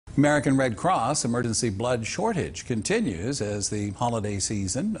American Red Cross emergency blood shortage continues as the holiday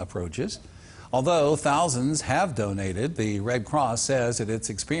season approaches. Although thousands have donated, the Red Cross says that it's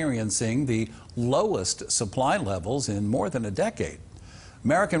experiencing the lowest supply levels in more than a decade.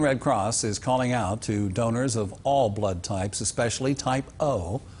 American Red Cross is calling out to donors of all blood types, especially type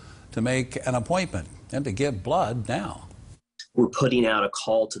O, to make an appointment and to give blood now. We're putting out a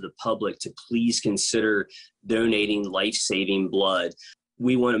call to the public to please consider donating life-saving blood.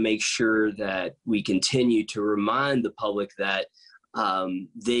 We want to make sure that we continue to remind the public that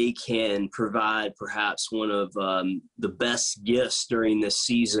they can provide perhaps one of the best gifts during this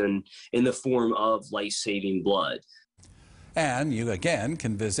season in the form of life-saving blood. And you again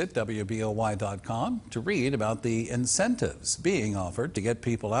can visit WBOY.com to read about the incentives being offered to get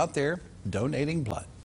people out there donating blood.